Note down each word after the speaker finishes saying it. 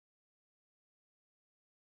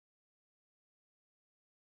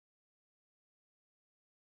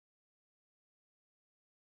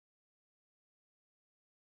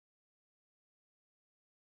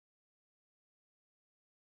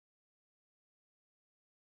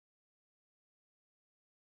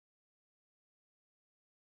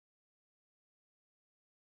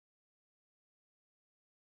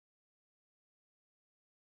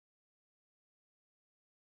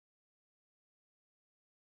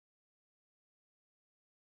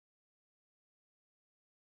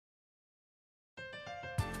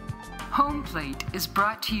Homeplate is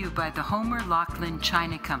brought to you by the Homer Laughlin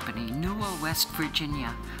China Company, Newell, West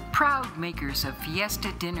Virginia, proud makers of Fiesta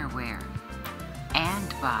Dinnerware. And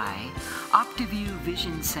by OptiView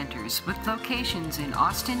Vision Centers with locations in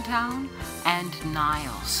Austintown and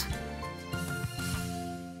Niles.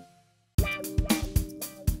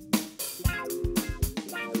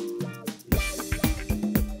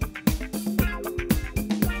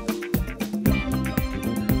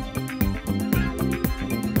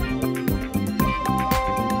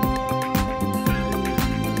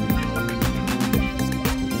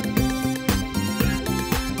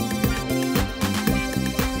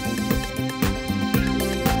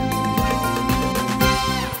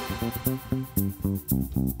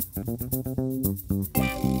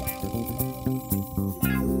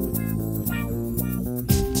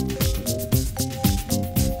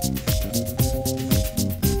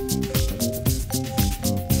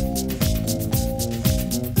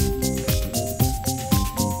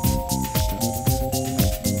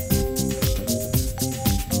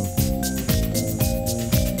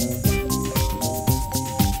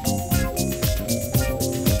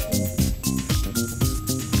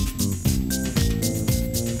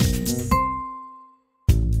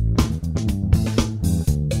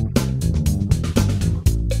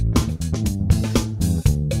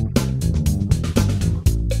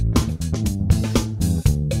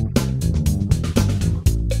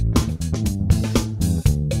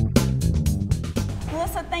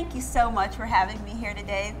 Thank you so much for having me here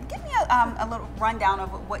today. Give me a little rundown of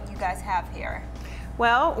what you guys have here.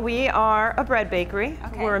 Well, we are a bread bakery.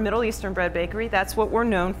 Okay. We're a Middle Eastern bread bakery. That's what we're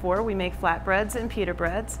known for. We make flatbreads and pita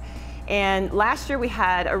breads. And last year we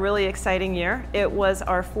had a really exciting year. It was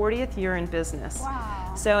our 40th year in business.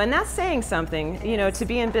 Wow. So, and that's saying something, you know, to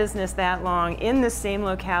be in business that long in the same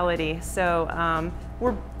locality. So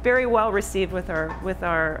we're very well received with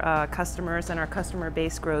our customers, and our customer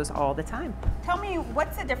base grows all the time. Tell me,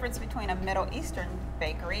 what's the difference between a Middle Eastern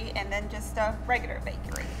bakery and then just a regular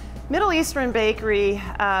bakery? Middle Eastern bakery,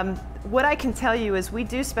 what I can tell you is we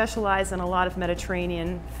do specialize in a lot of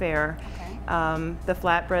Mediterranean fare. Okay. The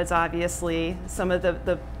flatbreads, obviously, some of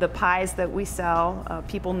the pies that we sell,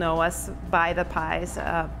 people know us by the pies.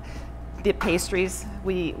 The pastries,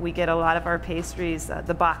 we get a lot of our pastries,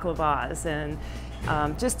 the baklavas, and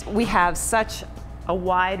we have such a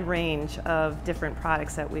wide range of different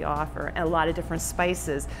products that we offer, and a lot of different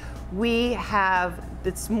spices.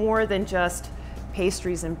 It's more than just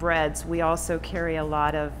pastries and breads. We also carry a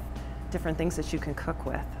lot of different things that you can cook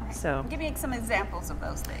with. Right. So give me some examples of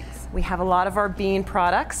those things. we have a lot of our bean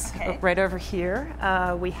products. Okay. Right over here.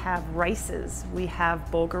 We have rices, we have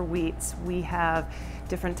bulgur wheats, we have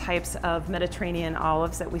different types of Mediterranean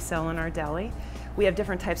olives that we sell in our deli. We have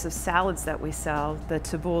different types of salads that we sell, the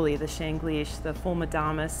tabbouleh, the shanglish, the full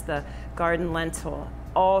madamas, the garden lentil,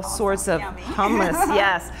 all sorts of yummy. hummus.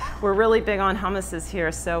 Yes, we're really big on hummuses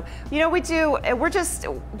here. So, you know,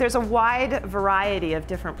 there's a wide variety of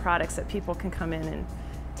different products that people can come in and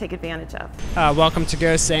take advantage of. Welcome to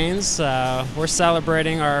Ghossain's. We're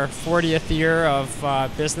celebrating our 40th year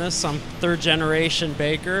of business. I'm third generation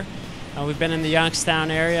baker. We've been in the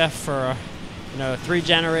Youngstown area for 3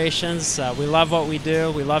 generations. We love what we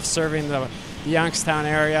do. We love serving the Youngstown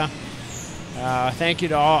area. Thank you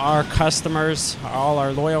to all our customers, all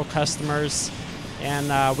our loyal customers,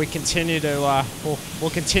 and we continue to we'll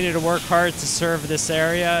continue to work hard to serve this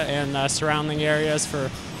area and surrounding areas for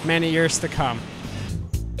many years to come.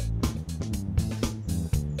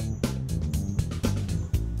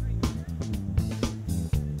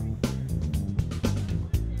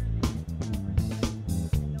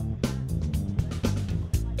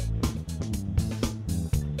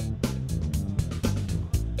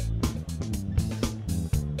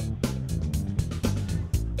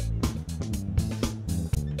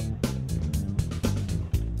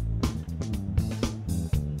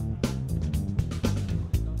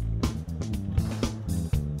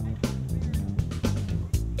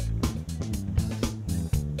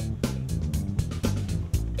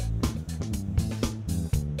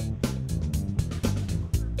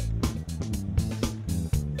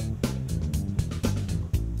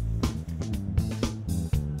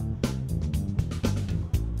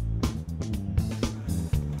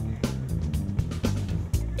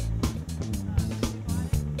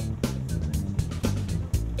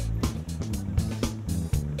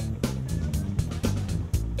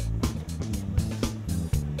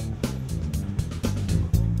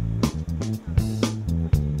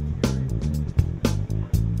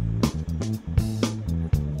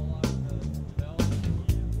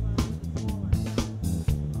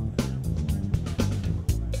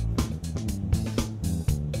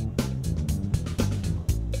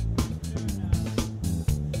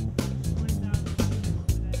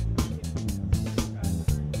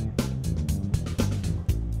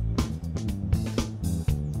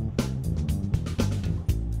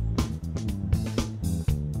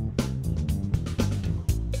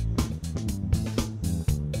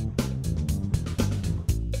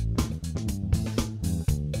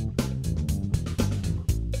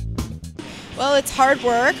 Well, it's hard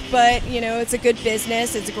work, but you know, it's a good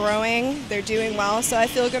business, it's growing, they're doing well, so I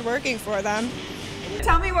feel good working for them.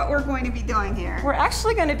 Tell me what we're going to be doing here. We're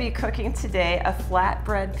actually going to be cooking today a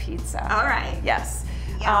flatbread pizza. All right. Yes.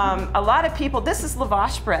 Yum. A lot of people, this is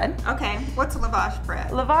lavash bread. Okay, what's lavash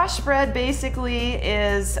bread? Lavash bread basically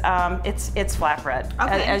is, it's flatbread,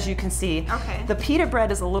 Okay. as you can see. Okay. The pita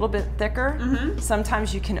bread is a little bit thicker.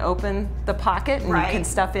 Sometimes you can open the pocket and Right. you can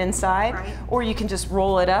stuff inside, Right. or you can just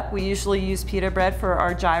roll it up. We usually use pita bread for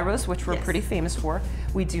our gyros, which we're Yes. pretty famous for.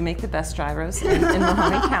 We do make the best gyros in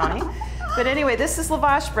Mahoney County. But anyway, this is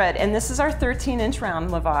lavash bread, and this is our 13-inch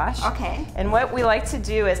round lavash. Okay. And what we like to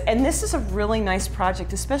do is, and this is a really nice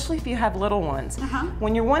project, especially if you have little ones.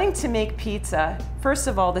 When you're wanting to make pizza, first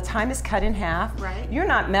of all, the time is cut in half. Right. You're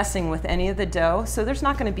not messing with any of the dough, so there's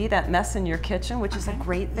not going to be that mess in your kitchen, which is a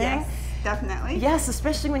great thing. Yes, definitely. Yes,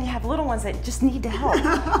 especially when you have little ones that just need to help.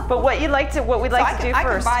 But what we'd like to do I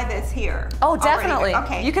first. can buy this here. Oh, already. definitely.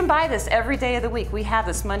 Okay. You can buy this every day of the week. We have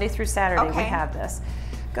this Monday through Saturday. Okay. We have this.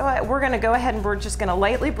 We're going to go ahead and we're just going to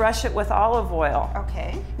lightly brush it with olive oil.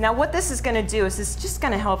 Okay. Now what this is going to do is it's just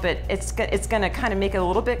going to help it. It's going to kind of make it a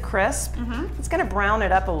little bit crisp. It's going to brown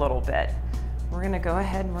it up a little bit. We're going to go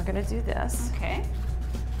ahead and we're going to do this. Okay.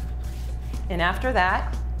 And after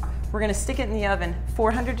that, we're going to stick it in the oven,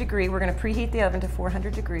 400 degree. We're going to preheat the oven to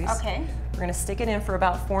 400 degrees. Okay. We're going to stick it in for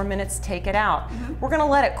about 4 minutes, take it out. We're going to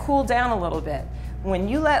let it cool down a little bit. When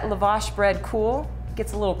you let lavash bread cool, it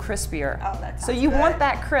gets a little crispier. Oh, that so sounds you good. want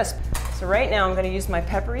that crisp. So right now I'm going to use my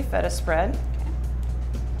peppery feta spread.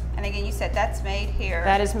 And again, you said that's made here.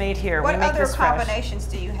 That is made here. What we make other this fresh. combinations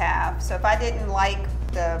do you have? So if I didn't like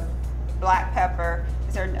the black pepper,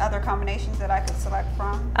 is there other combinations that I could select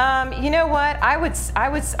from? You know what? I would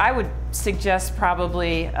suggest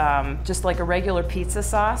probably just like a regular pizza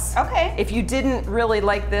sauce. Okay. If you didn't really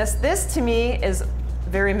like this to me is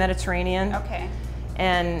very Mediterranean. Okay.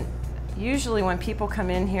 And usually when people come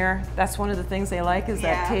in here, that's one of the things they like is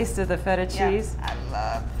that Yeah. taste of the feta cheese. Yeah, I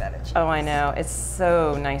love feta cheese. Oh, I know. It's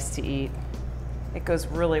so nice to eat. It goes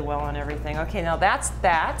really well on everything. Okay, now that's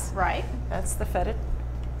that. Right. That's the feta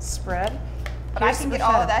spread. But I Here's can the get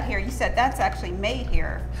all of feta. that here. You said that's actually made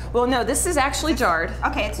here. Well, no, this is actually jarred.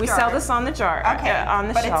 Okay, it's We jarred. sell this on the jar, Okay. on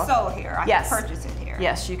the but shelf. it's sold here. I Yes. can purchase it here.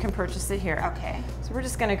 Yes, you can purchase it here. Okay. So we're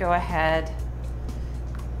just going to go ahead.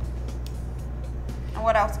 And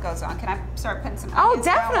what else goes on? Can I start putting some Oh, onions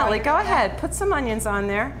down while definitely. you're Go doing that? ahead. Put some onions on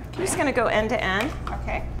there. You're just going to go end to end.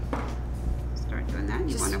 Okay. Start doing that. You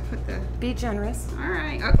Just- want to put the. Be generous. All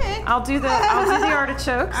right. Okay. I'll do the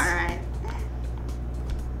artichokes. All right.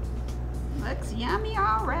 Looks yummy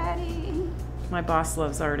already. My boss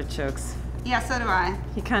loves artichokes. Yeah, so do I.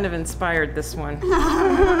 He kind of inspired this one.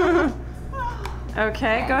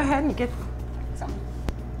 Okay, go ahead and get.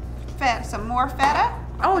 Some more feta.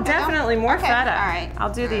 Oh, Put that on? definitely more Okay, feta. All right.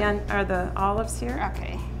 I'll do all right. the olives here.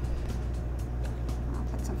 Okay. I'll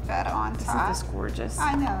put some feta on top. Isn't this gorgeous?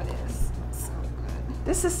 I know it is. It's so good.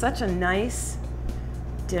 This is such a nice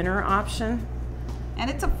dinner option. And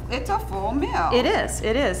it's a full meal. It is.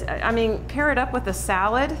 It is. I mean, pair it up with a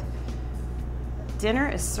salad. Dinner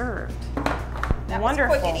is served. That was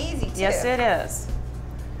Wonderful. quick and easy, too. Yes, it is.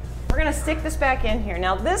 We're going to stick this back in here.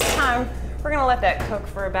 Now, this time, we're going to let that cook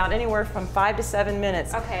for about anywhere from 5 to 7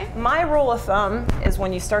 minutes. Okay. My rule of thumb is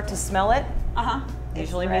when you start to smell it,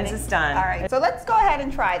 usually means ready. it's done. All right. So let's go ahead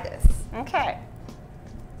and try this. Okay.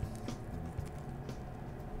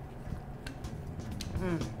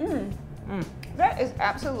 That is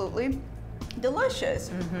absolutely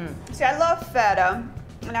delicious. See, I love feta,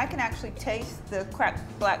 and I can actually taste the cracked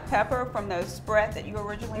black pepper from the spread that you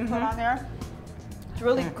originally put on there. It's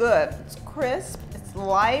really good. It's crisp. It's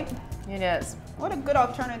light. It is. What a good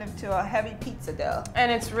alternative to a heavy pizza dough.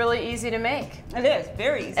 And it's really easy to make. It is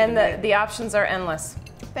very easy. And to make. the options are endless.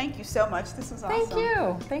 Thank you so much. This was awesome. Thank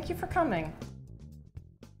you. Thank you for coming.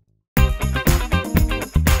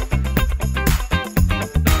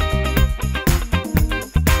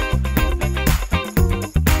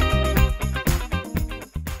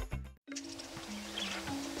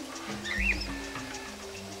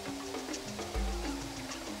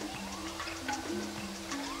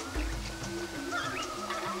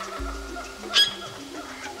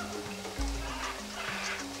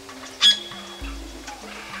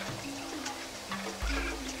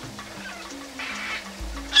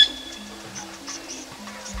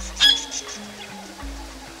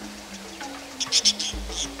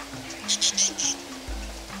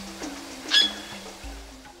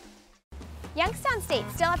 Youngstown State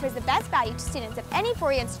still offers the best value to students of any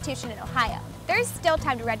four-year institution in Ohio. There's still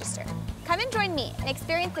time to register. Come and join me and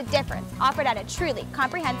experience the difference offered at a truly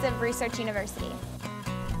comprehensive research university.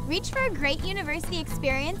 Reach for a great university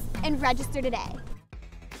experience and register today.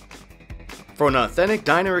 For an authentic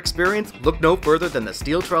diner experience, look no further than the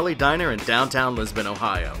Steel Trolley Diner in downtown Lisbon,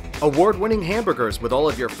 Ohio. Award-winning hamburgers with all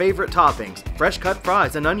of your favorite toppings, fresh-cut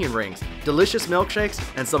fries and onion rings, delicious milkshakes,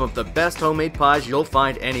 and some of the best homemade pies you'll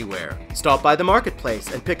find anywhere. Stop by the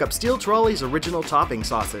marketplace and pick up Steel Trolley's original topping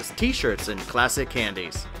sauces, t-shirts, and classic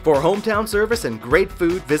candies. For hometown service and great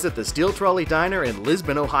food, visit the Steel Trolley Diner in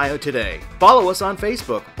Lisbon, Ohio today. Follow us on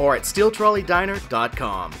Facebook or at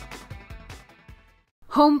steeltrolleydiner.com.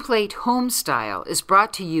 Homeplate Homestyle is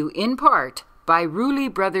brought to you in part by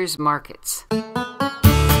Rulli Brothers Markets.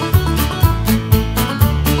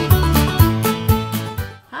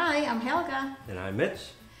 Hi, I'm Helga. And I'm Mitch.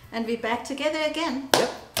 And we're back together again.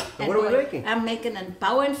 Yep. And what are we making? I'm making a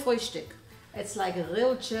Bauernfrühstück. It's like a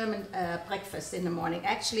real German breakfast in the morning.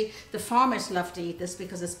 Actually, the farmers love to eat this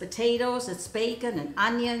because it's potatoes, it's bacon and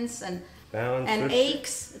onions and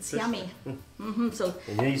eggs. It's yummy. So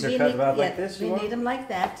and these are cut about like this? We need them like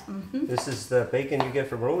that. This is the bacon you get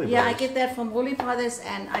from Rulli Brothers. Yeah, I get that from Rulli Brothers,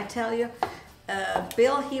 and I tell you,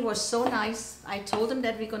 Bill, he was so nice. I told him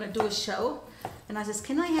that we're going to do a show, and I says,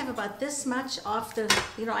 can I have about this much off the,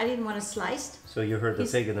 I didn't want it sliced. So you heard the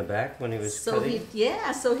pig in the back when he was cutting?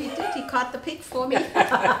 So he did. He caught the pig for me.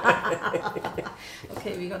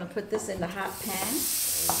 Okay, we're going to put this in the hot pan.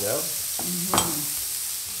 There you go.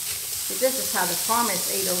 This is how the farmers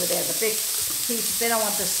ate over there, the big pieces. They don't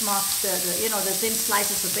want the the thin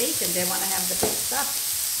slices of bacon. They want to have the big stuff.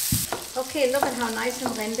 Okay, look at how nice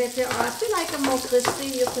and rendered they are. If you like them more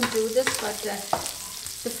crispy, you can do this, but the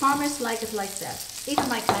farmers like it like that. Even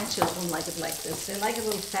my grandchildren like it like this. They like a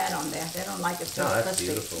little fat on there. They don't like it so that's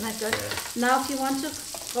crispy. beautiful. Isn't that good? Yeah. Now, if you want to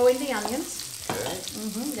throw in the onions, Okay.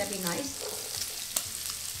 That'd be nice.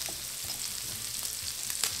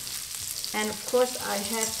 And of course, I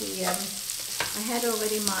had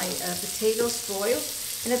already my potatoes boiled,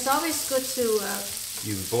 and it's always good to.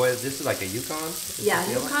 You boil this is like a Yukon. Yeah,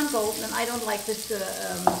 Yukon Gold, and I don't like this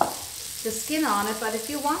the skin on it. But if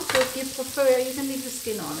you want to, if you prefer, you can leave the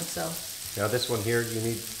skin on it. So. Now this one here, you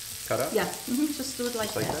need cut up. Yeah, just do it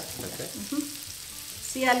like that. Okay.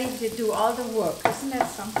 See, I leave you to do all the work. Isn't that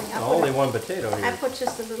something? Only one potato here. I put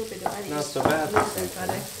just a little bit of butter. Not so bad.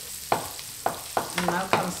 And now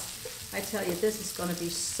comes. I tell you, this is going to be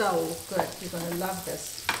so good. You're going to love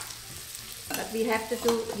this. But we have to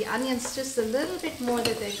do the onions just a little bit more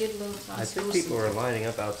that they get a little translucent. I think people are lining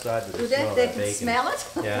up outside to do smell that. They that can bacon. smell it.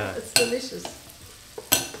 Yeah. It's delicious.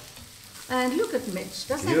 And look at Mitch.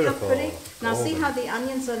 Doesn't Beautiful. that look pretty? Now see Golden. how the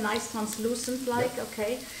onions are nice translucent like,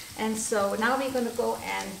 okay? And so now we're going to go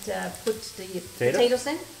and put the potatoes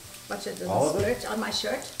in. Watch it, All of it? splurge on my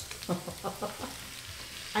shirt.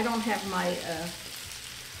 I don't have my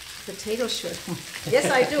potato shirt. Yes,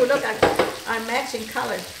 I do. Look, I'm matching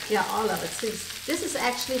color. Yeah, all of it. See, this is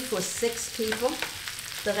actually for 6 people,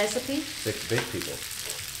 the recipe. 6 big people.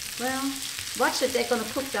 Well, watch it. They're going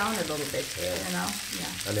to cook down a little bit, Yeah.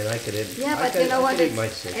 Yeah. I mean, I could eat. Yeah, I but could, you know I what? could eat my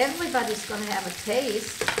 6. Everybody's going to have a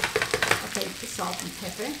taste. Okay, the salt and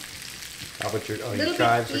pepper. How about your A little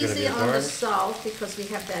chives bit are going to easy be on the garnished? salt because we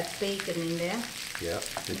have that bacon in there. Yeah,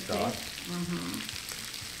 good Okay. sauce.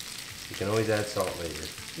 You can always add salt later.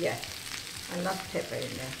 Yeah, I love pepper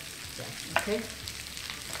in there. Yeah. Okay.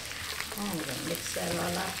 And we're going to mix that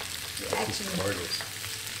all up. You It's actually, gorgeous.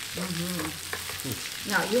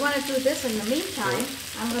 now, you want to do this in the meantime.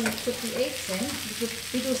 I'm going to put the eggs in.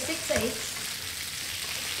 We do 6 eggs.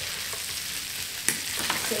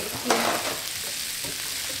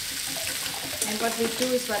 And what we do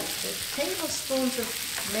is what the tablespoons of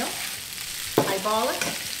milk. Eyeball it.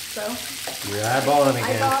 So You're eyeballing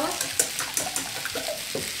again. eyeball it.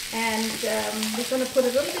 And we're going to put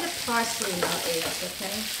a little bit of parsley in our eggs,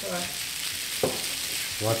 okay?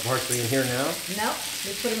 You want parsley in here now? No,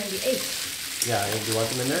 we put them in the eggs. Yeah, do you want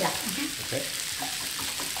them in there? Yeah. Okay.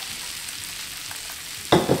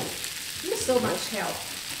 You're so much help.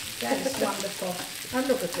 That is wonderful. Now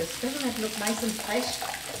look at this. Doesn't it look nice and fresh?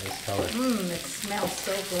 Nice color. It smells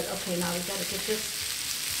so good. Okay, now we got to get this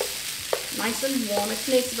nice and warm. It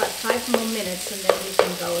takes about 5 more minutes and then you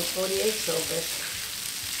can go and throw the eggs over it.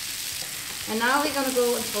 And now we're going to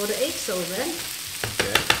go and throw the eggs over it.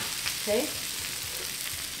 Okay. Okay?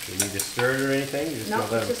 Do you need to stir it or anything? You're just No, going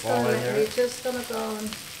to let them fall in there? we're just going to go and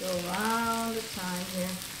go around the time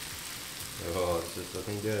here. Oh, it's just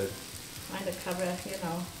looking good. Trying to cover,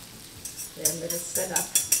 then let it set up.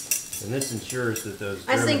 And this ensures that those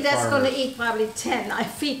I German think that's going to farmers- eat probably 10. I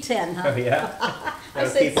feed 10, huh? Oh, yeah? I That'll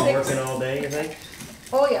said keep them 6. working all day, you think?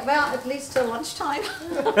 Oh yeah, well, at least till lunchtime.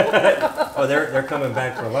 Oh, they're coming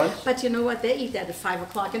back for lunch? But you know what? They eat that at 5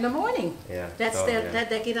 o'clock in the morning. Yeah. That's Oh, their, yeah. that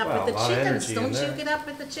they get up Well, with a the lot of chickens. energy in Don't you there. get up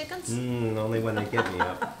with the chickens? Only when they get me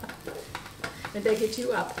up. And they get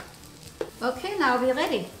you up. Okay, now we're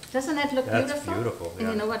ready. Doesn't that look That's beautiful? beautiful, And yeah.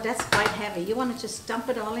 you know what? That's quite heavy. You want to just dump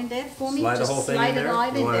it all in there for me? Slide the Just whole thing slide in it there?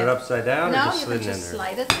 all You in want there. it upside down or No, just you slid can in just there?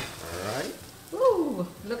 slide it. All right. Ooh,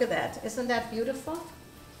 look at that. Isn't that beautiful?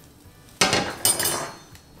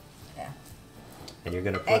 Yeah. And you're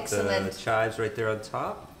going to put Excellent. the chives right there on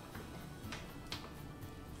top?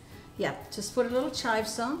 Yeah, just put a little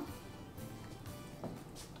chives on.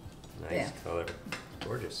 Nice Yeah. color.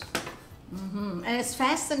 Gorgeous. And it's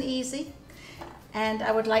fast and easy. And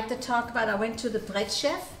I would like to talk about, I went to the Bread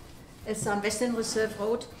Chef. It's on Western Reserve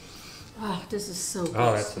Road. Oh, this is so good.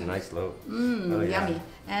 Oh, that's a nice loaf. Oh, yeah. Yummy.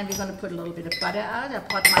 And we're going to put a little bit of butter out. I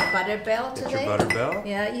brought my butter bell Get today. your butter bell?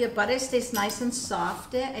 Yeah, your butter stays nice and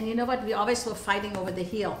soft there. And you know what? We always were fighting over the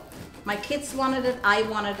heel. My kids wanted it, I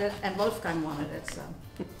wanted it, and Wolfgang wanted it, so.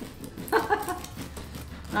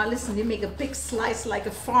 Now listen, you make a big slice like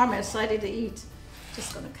a farmer, so ready to eat.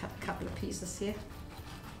 Just gonna cut a couple of pieces here.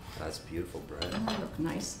 That's beautiful bread. Oh, look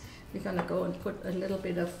nice. We're gonna go and put a little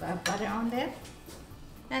bit of butter on there.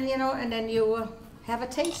 And you know, and then you have a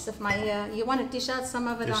taste of my, you want to dish out some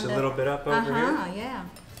of it Just on the... a little bit up over here? Yeah.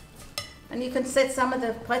 And you can set some of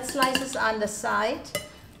the bread slices on the side,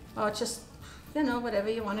 or just, you know, whatever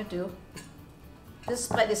you want to do. This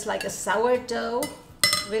bread is like a sourdough,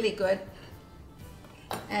 really good.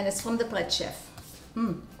 And it's from the Bread Chef.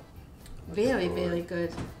 Very, very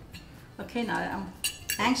good. Okay, now I'm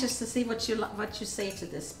anxious to see what you say to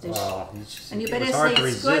this dish. And you better it's hard say to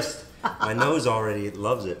it's good. resist. My nose already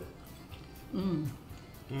loves it. I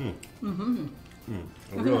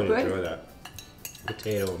really Good. enjoy that.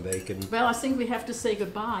 Potato and bacon. Well, I think we have to say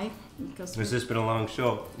goodbye. Because Has this been a long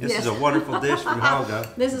show? This Yes. is a wonderful dish from Helga.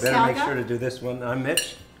 This is Better Helga. make sure to do this one. I'm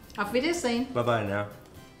Mitch. Auf Wiedersehen. Bye-bye now.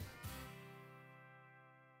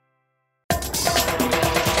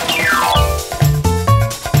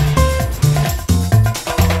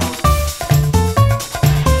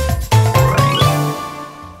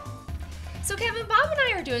 So Kevin, Bob and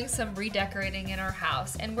I are doing some redecorating in our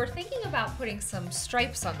house, and we're thinking about putting some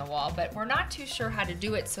stripes on the wall, but we're not too sure how to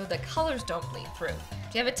do it so the colors don't bleed through.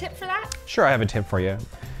 Do you have a tip for that? Sure, I have a tip for you.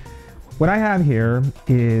 What I have here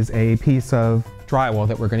is a piece of drywall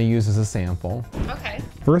that we're going to use as a sample. Okay.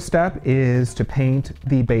 First step is to paint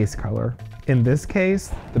the base color. In this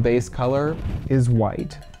case, the base color is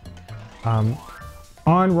white. On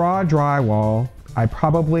raw drywall, I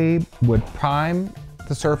probably would prime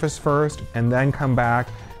the surface first and then come back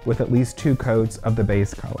with at least 2 coats of the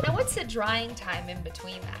base color. Now what's the drying time in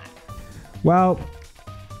between that? Well,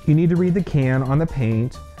 you need to read the can on the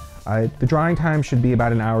paint. The drying time should be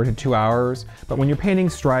about 1 hour to 2 hours, but when you're painting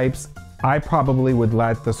stripes, I probably would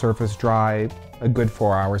let the surface dry a good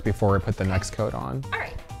 4 hours before I put the next coat on. All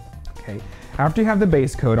right. Okay. After you have the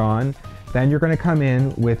base coat on, then you're going to come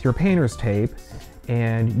in with your painter's tape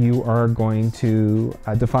and you are going to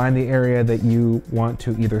define the area that you want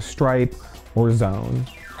to either stripe or zone.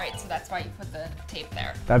 Right, so that's why you put the tape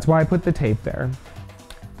there. That's why I put the tape there.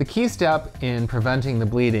 The key step in preventing the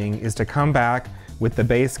bleeding is to come back with the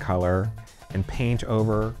base color and paint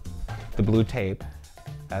over the blue tape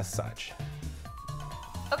as such.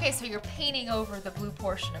 Okay, so you're painting over the blue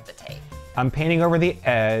portion of the tape. I'm painting over the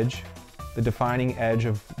edge, the defining edge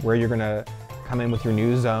of where you're gonna come in with your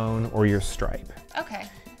new zone or your stripe. Okay.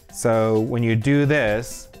 So when you do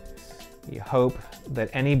this, you hope that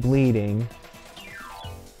any bleeding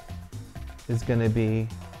is gonna be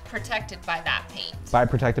Protected by that paint.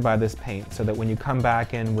 protected by this paint, so that when you come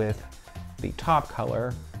back in with the top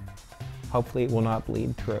color, hopefully it will not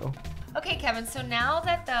bleed through. Okay, Kevin, so now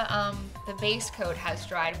that the base coat has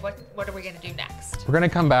dried, what are we gonna do next? We're gonna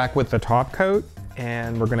come back with the top coat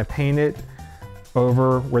and we're gonna paint it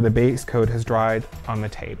over where the base coat has dried on the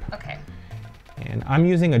tape. Okay. And I'm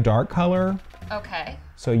using a dark color, Okay.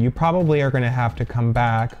 so you probably are gonna have to come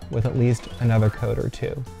back with at least another coat or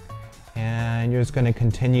 2. And you're just gonna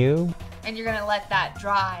continue. And you're gonna let that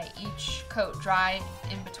dry, each coat dry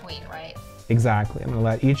in between, right? Exactly, I'm gonna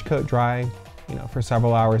let each coat dry, for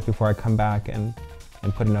several hours before I come back and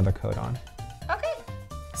put another coat on. Okay.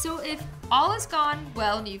 So if all has gone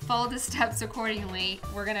well and you follow the steps accordingly,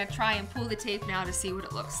 we're gonna try and pull the tape now to see what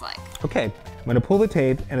it looks like. Okay, I'm gonna pull the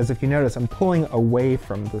tape, and as if you notice, I'm pulling away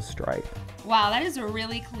from the stripe. Wow, that is a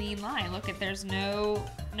really clean line. Look, there's no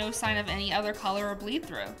sign of any other color or bleed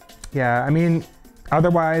through. Yeah, I mean,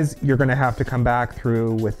 otherwise you're gonna have to come back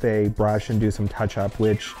through with a brush and do some touch-up,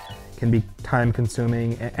 which can be time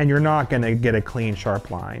consuming, and you're not going to get a clean, sharp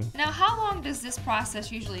line. Now, how long does this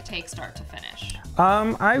process usually take start to finish?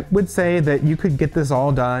 I would say that you could get this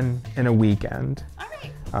all done in a weekend. All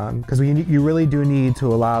right. Because you really do need to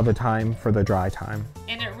allow the time for the dry time.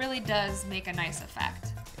 And it really does make a nice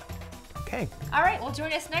effect. Okay. All right, well,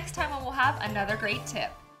 join us next time when we'll have another great tip.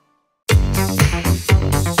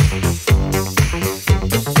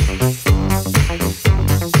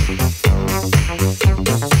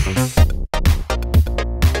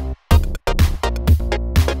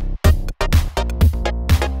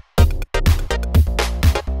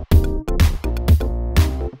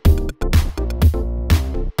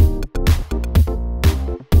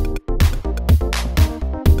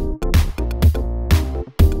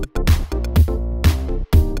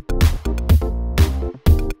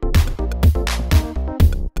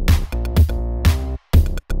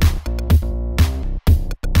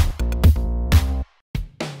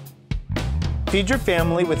 Feed your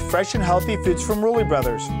family with fresh and healthy foods from Rulli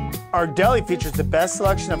Brothers. Our deli features the best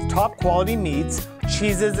selection of top quality meats,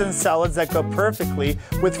 cheeses, and salads that go perfectly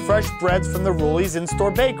with fresh breads from the Rulli's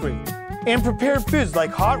in-store bakery. And prepared foods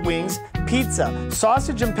like hot wings, pizza,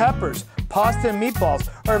 sausage and peppers, pasta and meatballs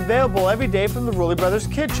are available every day from the Rulli Brothers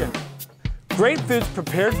kitchen. Great foods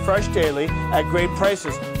prepared fresh daily at great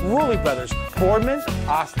prices. Rulli Brothers, Boardman,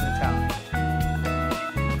 Austintown.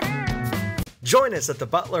 Join us at the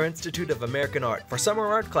Butler Institute of American Art for summer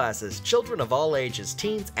art classes. Children of all ages,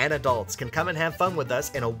 teens and adults can come and have fun with us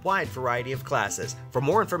in a wide variety of classes. For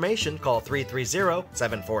more information, call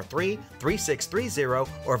 330-743-3630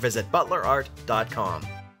 or visit butlerart.com.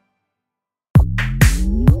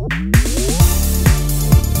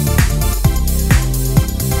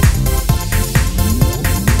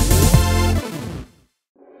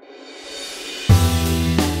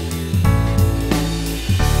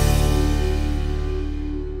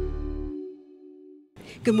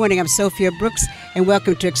 Good morning, I'm Sophia Brooks, and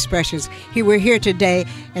welcome to Expressions. We're here today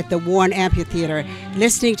at the Warren Amphitheater,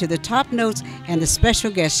 listening to the top notes and the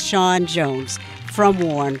special guest, Sean Jones, from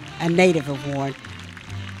Warren, a native of Warren.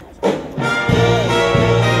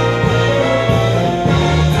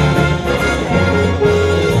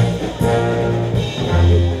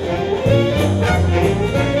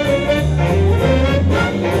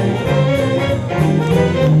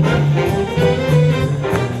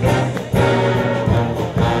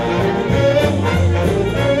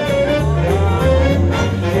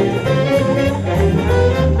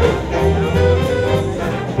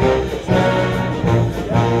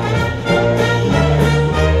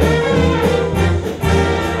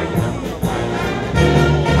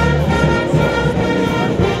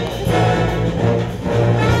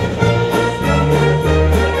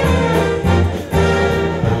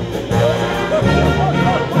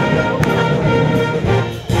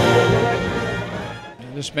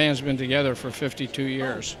 This band's been together for 52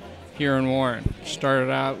 years here in Warren.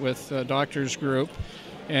 Started out with a doctor's group,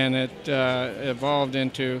 and it evolved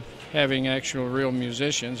into having actual real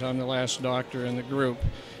musicians. I'm the last doctor in the group.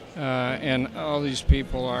 And all these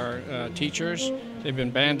people are teachers. They've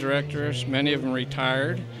been band directors. Many of them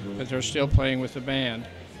retired, but they're still playing with the band.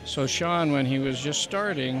 So Sean, when he was just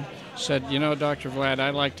starting, said, you know, Dr. Vlad,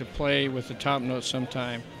 I'd like to play with the top notes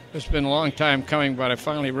sometime. It's been a long time coming, but I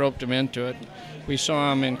finally roped him into it. We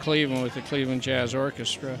saw him in Cleveland with the Cleveland Jazz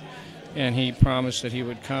Orchestra, and he promised that he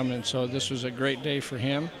would come, and so this was a great day for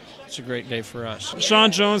him. It's a great day for us.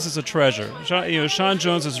 Sean Jones is a treasure. Sean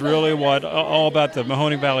Jones is really what all about the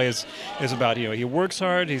Mahoning Valley is about. He works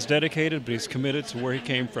hard, he's dedicated, but he's committed to where he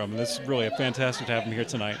came from. And this is really fantastic to have him here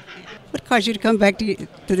tonight. What caused you to come back to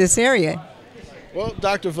this area? Well,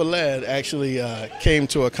 Dr. Vlad actually came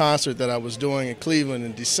to a concert that I was doing in Cleveland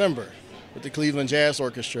in December with the Cleveland Jazz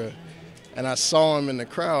Orchestra, and I saw him in the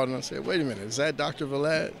crowd, and I said, wait a minute, is that Dr.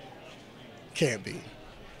 Vlad? Can't be.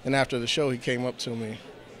 And after the show, he came up to me,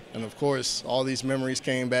 and of course, all these memories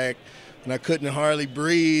came back, and I couldn't hardly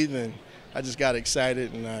breathe, and I just got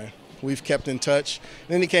excited, and we've kept in touch.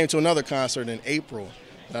 And then he came to another concert in April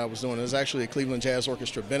that I was doing. It was actually a Cleveland Jazz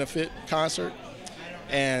Orchestra benefit concert,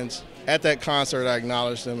 and at that concert, I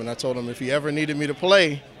acknowledged him, and I told him if he ever needed me to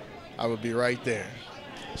play, I would be right there.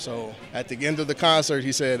 So at the end of the concert,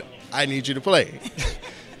 he said, I need you to play.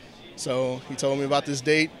 So he told me about this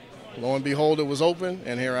date. Lo and behold, it was open,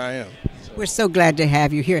 and here I am. We're so glad to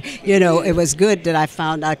have you here. You know, it was good that I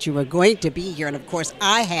found out you were going to be here, and of course,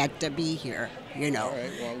 I had to be here, you know, All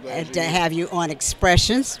right, well, I'm glad and to have you on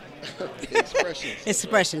Expressions. Expressions.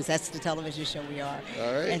 Expressions, that's the television show we are.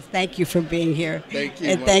 All right. And thank you for being here. Thank you.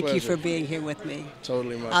 And My thank you pleasure. for being here with me.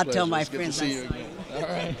 Totally my I'll pleasure. tell my It's good to friends see I you see again. All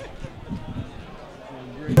right.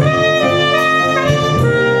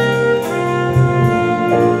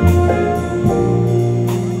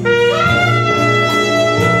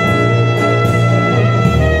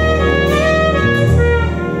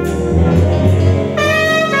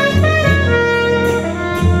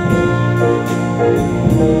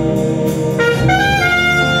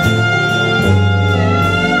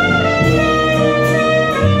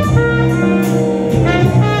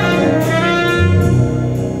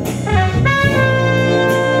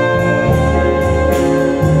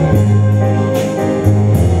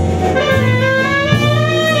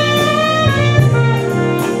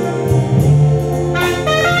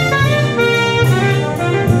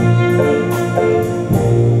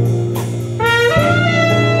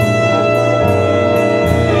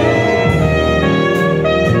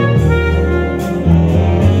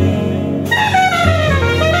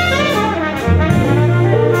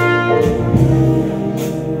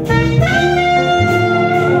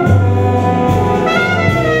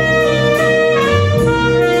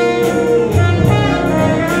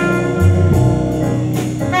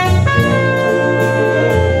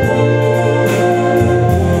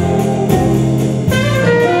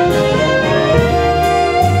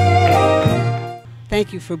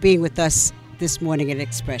 for being with us this morning at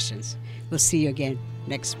Expressions. We'll see you again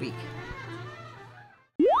next week.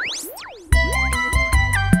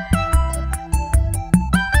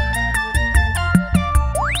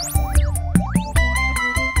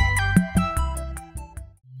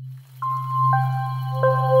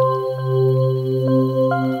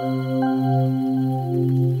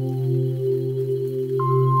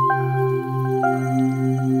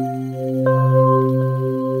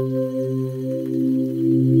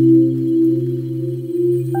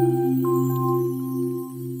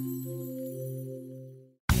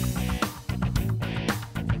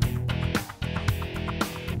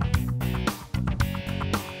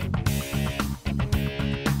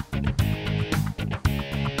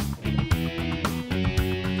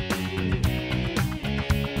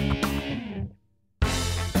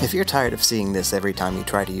 If you're tired of seeing this every time you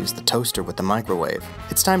try to use the toaster with the microwave,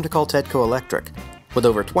 it's time to call Tedco Electric. With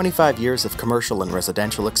over 25 years of commercial and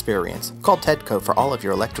residential experience, call Tedco for all of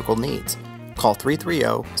your electrical needs. Call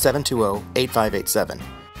 330-720-8587.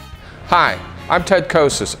 Hi, I'm Ted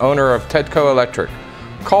Kosis, owner of Tedco Electric.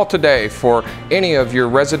 Call today for any of your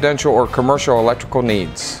residential or commercial electrical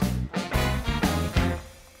needs.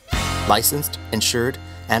 Licensed, insured,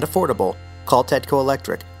 and affordable, call Tedco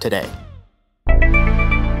Electric today.